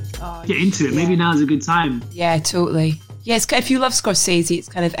need to get into it. Maybe now's a good time. Yeah, totally. Yeah, if you love Scorsese, it's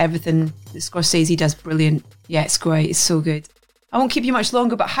kind of everything that Scorsese does brilliant. Yeah, it's great. It's so good. I won't keep you much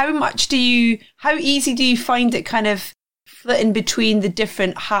longer, but how easy do you find it kind of flitting between the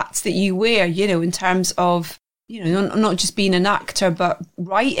different hats that you wear, in terms of, not just being an actor, but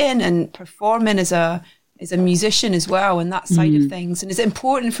writing and performing as a musician as well, and that side of things? And is it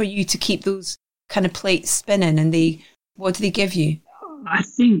important for you to keep those kind of plates spinning, and what do they give you? I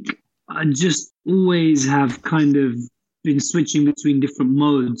think I just always have kind of been switching between different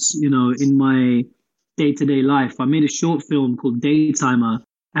modes, in my day-to-day life. I made a short film called Daytimer,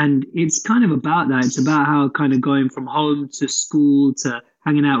 and it's kind of about that. It's about how kind of going from home to school to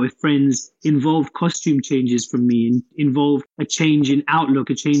hanging out with friends involved costume changes from me, and involved a change in outlook,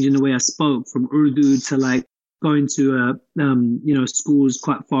 a change in the way I spoke, from Urdu to like going to schools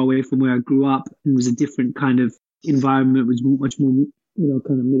quite far away from where I grew up, and was a different kind of environment, was much more,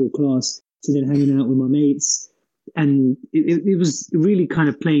 kind of middle class, to then hanging out with my mates. And it was really kind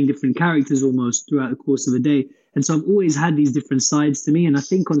of playing different characters almost throughout the course of a day. And so I've always had these different sides to me. And I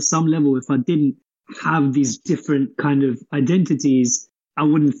think on some level, if I didn't have these different kind of identities, I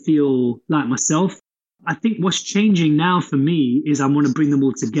wouldn't feel like myself. I think what's changing now for me is I want to bring them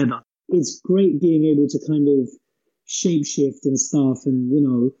all together. It's great being able to kind of shapeshift and stuff.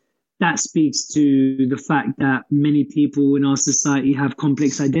 And, that speaks to the fact that many people in our society have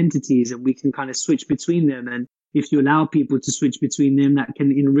complex identities, and we can kind of switch between them. And if you allow people to switch between them, that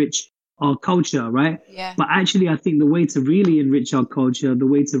can enrich our culture, right? Yeah. But actually, I think the way to really enrich our culture, the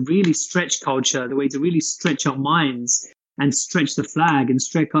way to really stretch culture, the way to really stretch our minds and stretch the flag and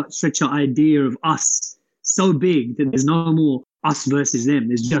stretch our idea of us so big that there's no more us versus them,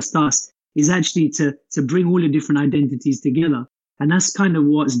 there's just us, is actually to bring all the different identities together. And that's kind of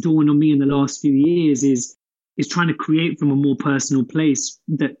what's dawned on me in the last few years, is trying to create from a more personal place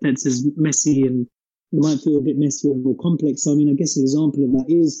that's as messy, and it might feel a bit messier and more complex. So, I mean, I guess an example of that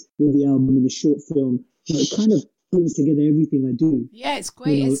is with the album and the short film. It kind of brings together everything I do. Yeah, it's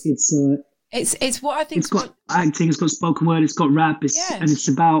great. It's what I think. It's got acting, it's got spoken word, it's got rap, and it's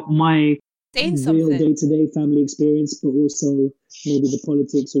about my saying real something. day-to-day family experience, but also maybe the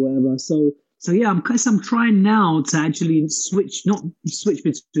politics or whatever. So yeah, I'm trying now to actually not switch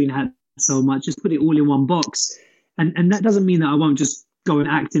between hats so much, just put it all in one box. And that doesn't mean that I won't just go and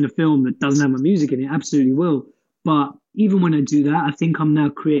act in a film that doesn't have my music in it. Absolutely will. But even when I do that, I think I'm now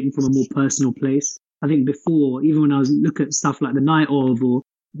creating from a more personal place. I think before, even when I was looking at stuff like The Night Of or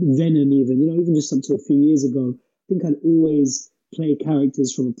Venom, even just up to a few years ago, I think I'd always play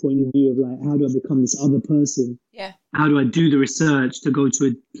characters from a point of view of like, how do I become this other person? Yeah. How do I do the research to go to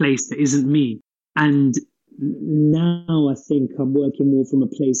a place that isn't me? And now I think I'm working more from a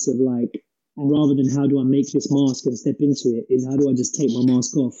place of like, rather than how do I make this mask and step into it, is how do I just take my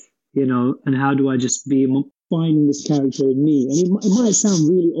mask off, and how do I just be finding this character in me? I mean, it might sound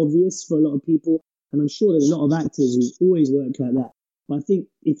really obvious for a lot of people, and I'm sure there's a lot of actors who always work like that. But I think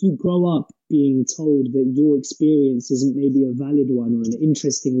if you grow up being told that your experience isn't maybe a valid one or an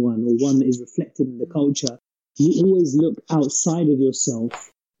interesting one or one that is reflected in the culture, you always look outside of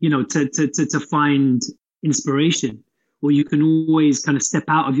yourself, to find inspiration. Or you can always kind of step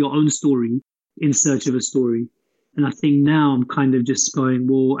out of your own story in search of a story. And I think now I'm kind of just going,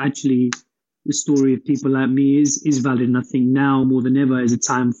 well, actually, the story of people like me is valid. And I think now more than ever is a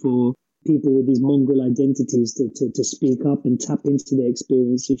time for people with these mongrel identities to speak up and tap into their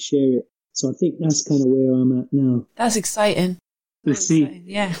experience and share it. So I think that's kind of where I'm at now. That's exciting. Let's see.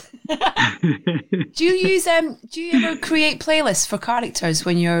 Yeah. Do you ever create playlists for characters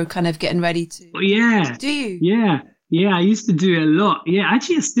when you're kind of getting ready to? Oh, yeah. Do you? Yeah. Yeah, I used to do it a lot. Yeah,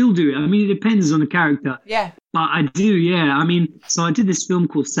 actually, I still do it. I mean, it depends on the character. Yeah. But I do, yeah. I mean, so I did this film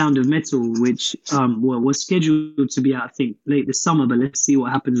called Sound of Metal, which was scheduled to be out, I think, late this summer, but let's see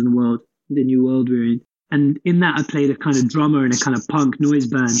what happens in the world, the new world we're in. And in that, I played a kind of drummer in a kind of punk noise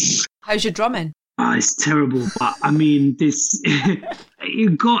band. How's your drumming? Oh, it's terrible. But I mean,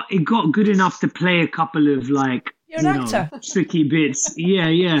 it got good enough to play a couple of like, You're an actor. Tricky bits.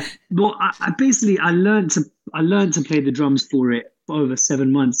 Yeah. Well, I learned to play the drums for it for over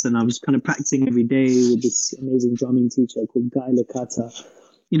 7 months, and I was kind of practicing every day with this amazing drumming teacher called Aneil Karia.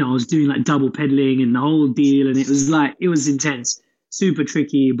 I was doing like double pedaling and the whole deal, and it was intense, super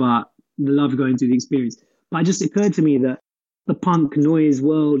tricky, but I love going through the experience. But it just occurred to me that the punk noise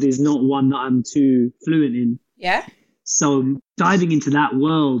world is not one that I'm too fluent in. Yeah. So diving into that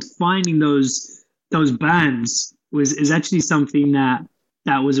world, finding those bands is actually something that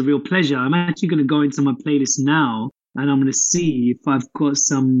was a real pleasure. I'm actually going to go into my playlist now, and I'm going to see if I've got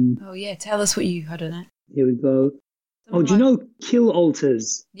some. Oh yeah, tell us what you had on it. Here we go. Do you know Kill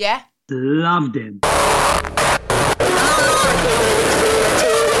Alters? Yeah. Loved him.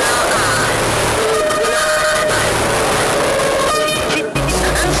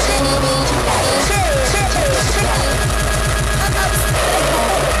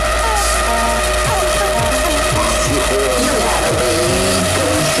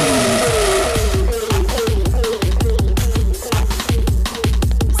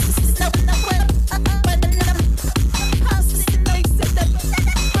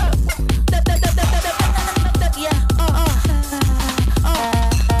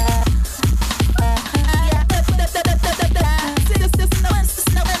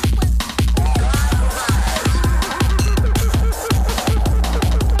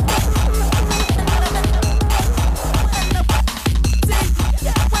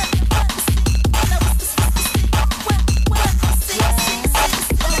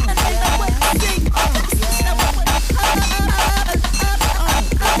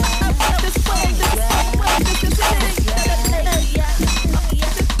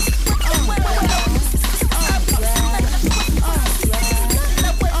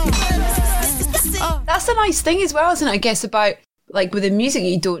 Thing as well, isn't it? I guess about like with the music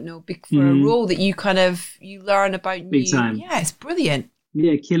you don't know for a role that you learn about big time. Yeah, it's brilliant.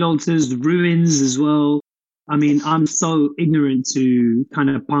 Yeah, Kill Alters, Ruins as well. I mean, I'm so ignorant to kind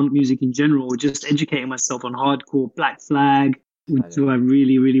of punk music in general, just educating myself on hardcore, Black Flag, which I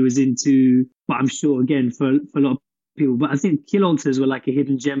really, really was into. But I'm sure, again, for a lot of people. But I think Kill Alters were like a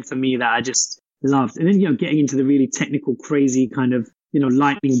hidden gem for me that I just loved. And then, getting into the really technical, crazy kind of,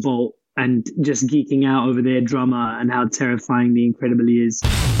 Lightning Bolt, and just geeking out over their drummer and how terrifyingly incredible he is.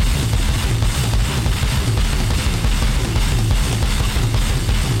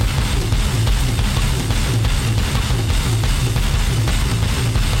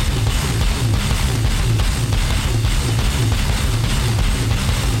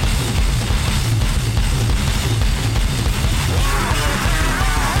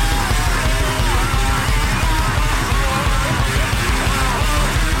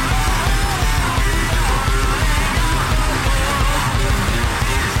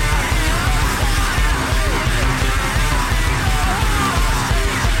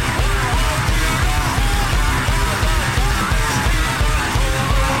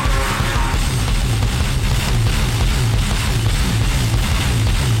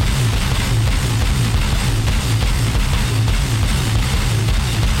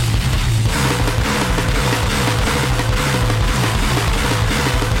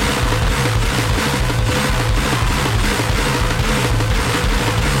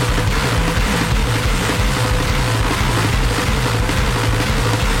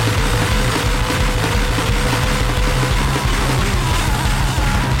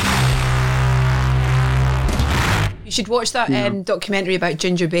 You should watch that documentary about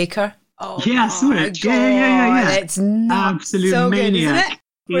Ginger Baker. Oh, yeah, I saw it. Yeah. It's nuts. Absolute so maniac. Good, isn't it?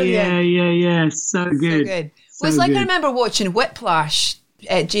 Brilliant. Yeah. So good. Well, it's like I remember watching Whiplash,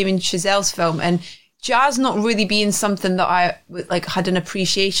 Jamie Chazelle's film, and jazz not really being something that I had an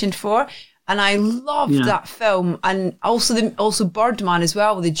appreciation for. And I loved that film, and also Birdman as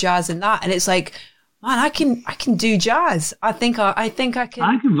well with the jazz in that. And it's like, man, I can do jazz. I think I can.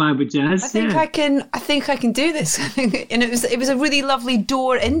 I can vibe with jazz. I think I can do this. And it was a really lovely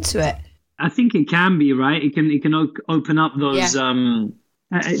door into it. I think it can be, right. It can open up those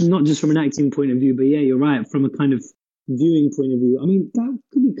not just from an acting point of view, but you're right, from a kind of viewing point of view. I mean, that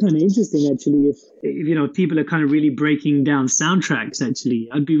could be kind of interesting actually. If people are kind of really breaking down soundtracks. Actually,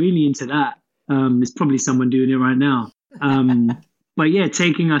 I'd be really into that. There's probably someone doing it right now. But yeah,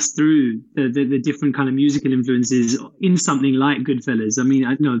 taking us through the different kind of musical influences in something like Goodfellas. I mean,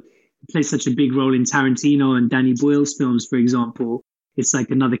 I know it plays such a big role in Tarantino and Danny Boyle's films, for example. It's like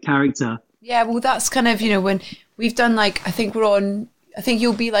another character. Yeah, well, that's kind of, when we've done I think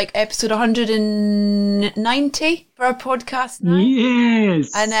you'll be like episode 190 for our podcast now.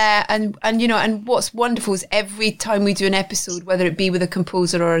 Yes. And what's wonderful is every time we do an episode, whether it be with a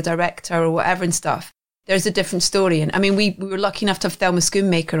composer or a director or whatever and stuff, there's a different story. And I mean, we were lucky enough to have Thelma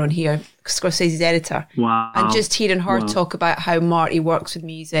Schoonmaker on here, Scorsese's editor. Wow. And just hearing her talk about how Marty works with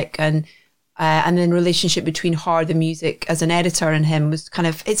music and then the relationship between her, the music as an editor, and him was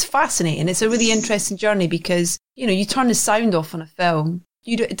it's fascinating. It's a really interesting journey because, you turn the sound off on a film,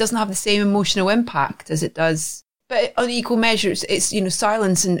 it doesn't have the same emotional impact as it does. But on equal measure, it's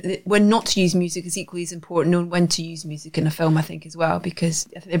silence and when not to use music is equally as important, knowing when to use music in a film, I think, as well, because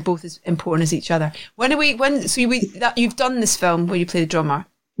I think they're both as important as each other. You've done this film where you play the drummer.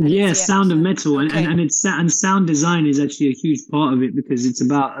 Yeah, Sound of Metal, and sound design is actually a huge part of it because it's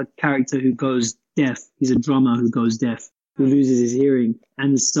about a character who goes deaf. He's a drummer who goes deaf, who loses his hearing,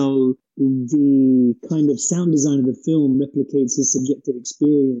 and so the kind of sound design of the film replicates his subjective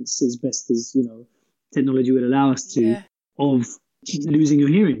experience as best as technology would allow us to of losing your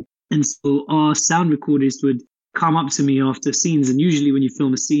hearing. And so our sound recordist would come up to me after scenes, and usually when you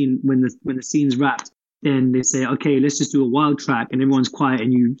film a scene, when the scene's wrapped, then they say, okay, let's just do a wild track, and everyone's quiet,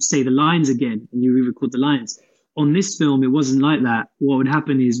 and you say the lines again, and you re-record the lines. On this film, it wasn't like that. What would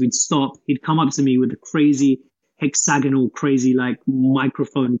happen is we'd stop, he'd come up to me with a crazy hexagonal, crazy like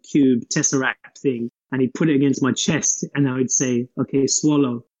microphone cube tesseract thing, and he'd put it against my chest, and I would say, okay,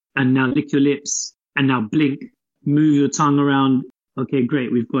 swallow, and now lick your lips, and now blink, move your tongue around. Okay,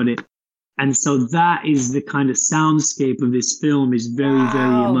 great, we've got it. And so that is the kind of soundscape of this film, is very, very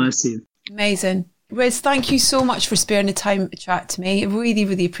immersive. Amazing. Riz, thank you so much for sparing the time to chat to me. I really,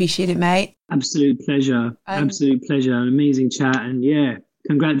 really appreciate it, mate. Absolute pleasure. Absolute pleasure. An amazing chat. And yeah,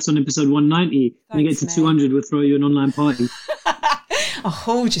 congrats on episode 190. When you get to 200, we'll throw you an online party. I'll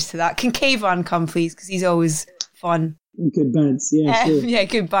hold you to that. Can Kayvan come, please? Because he's always fun. Good bands, yeah. Sure. Yeah,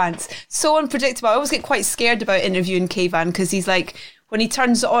 good bands. So unpredictable. I always get quite scared about interviewing Kayvan because he's like, when he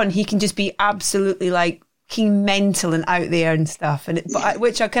turns it on, he can just be absolutely like mental and out there and stuff,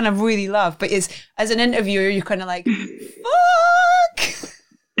 which I kind of really love. But as an interviewer, you're kind of like, fuck.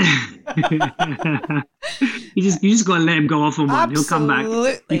 you just gotta let him go off on one. He'll come back.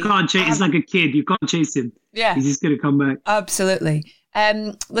 You can't chase. It's like a kid. You can't chase him. Yeah, he's just gonna come back. Absolutely.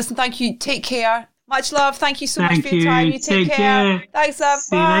 Listen, thank you. Take care. Much love. Thank you so much for your time. You take care. Thanks, love.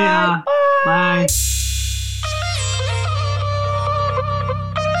 See you later. Bye.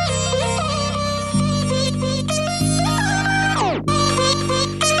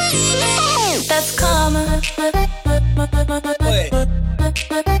 That's karma.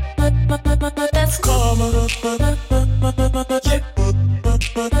 That's karma. Yeah.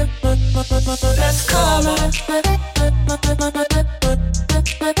 That's karma.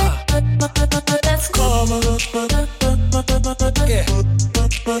 That's karma. Yeah.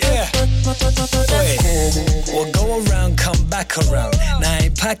 We'll go around, come back around. Now I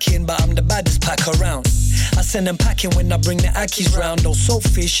ain't packing, but I'm the baddest pack around. I send them packing when I bring the Akis round. Those soap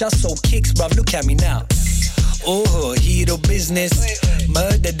fish, I sold kicks, bruv, look at me now. Oh, heat of business.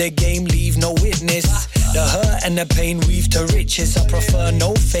 Murder the game, leave no witness. The hurt and the pain weave to riches. I prefer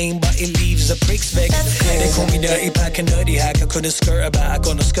no fame, but it leaves a prick's vex. They call me dirty pack and dirty hack. I couldn't skirt about, I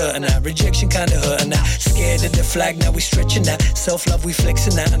gonna skirt and that. Rejection kinda hurting that. Scared of the flag, now we stretching that. Self-love, we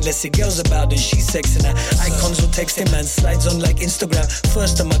flexing that. Unless it girl's about, then she's sexing that. Icons will texting, man, slides on like Instagram.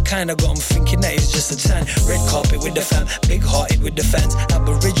 First of my kind, I got 'em thinking that it's just a tan. Red carpet with the fam, big hearted with the fans.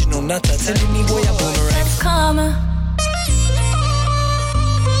 Aboriginal nutter, telling me boy I boomerang. That's karma.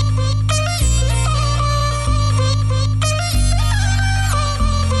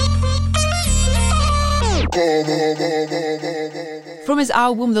 From his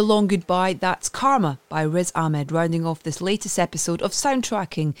album The Long Goodbye, that's Karma by Riz Ahmed, rounding off this latest episode of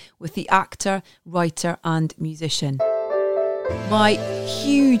Soundtracking with the actor, writer and musician. My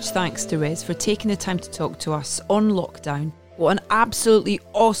huge thanks to Riz for taking the time to talk to us on lockdown. What an absolutely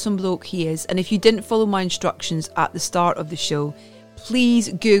awesome bloke he is, and if you didn't follow my instructions at the start of the show, please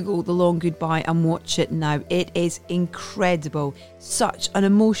Google The Long Goodbye and watch it now. It is incredible. Such an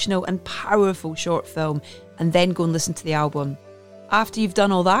emotional and powerful short film, and then go and listen to the album. After you've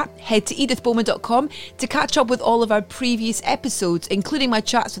done all that, head to edithbowman.com to catch up with all of our previous episodes, including my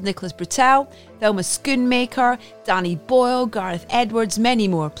chats with Nicholas Britell, Thelma Schoonmaker, Danny Boyle, Gareth Edwards, many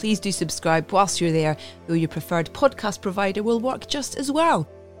more. Please do subscribe whilst you're there, though your preferred podcast provider will work just as well.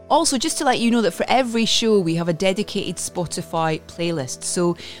 Also, just to let you know that for every show we have a dedicated Spotify playlist.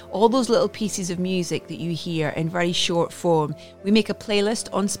 So all those little pieces of music that you hear in very short form, we make a playlist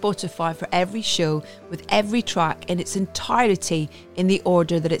on Spotify for every show with every track in its entirety in the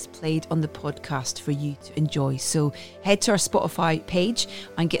order that it's played on the podcast for you to enjoy. So head to our Spotify page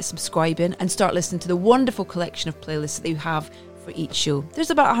and get subscribing and start listening to the wonderful collection of playlists that you have for each show.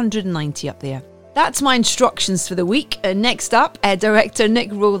 There's about 190 up there. That's my instructions for the week. Next up, director Nick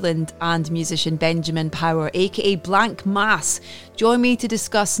Rowland and musician Benjamin Power, aka Blank Mass, join me to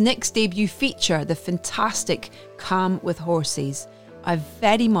discuss Nick's debut feature, the fantastic Calm with Horses. I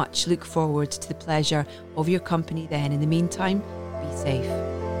very much look forward to the pleasure of your company then. In the meantime, be safe.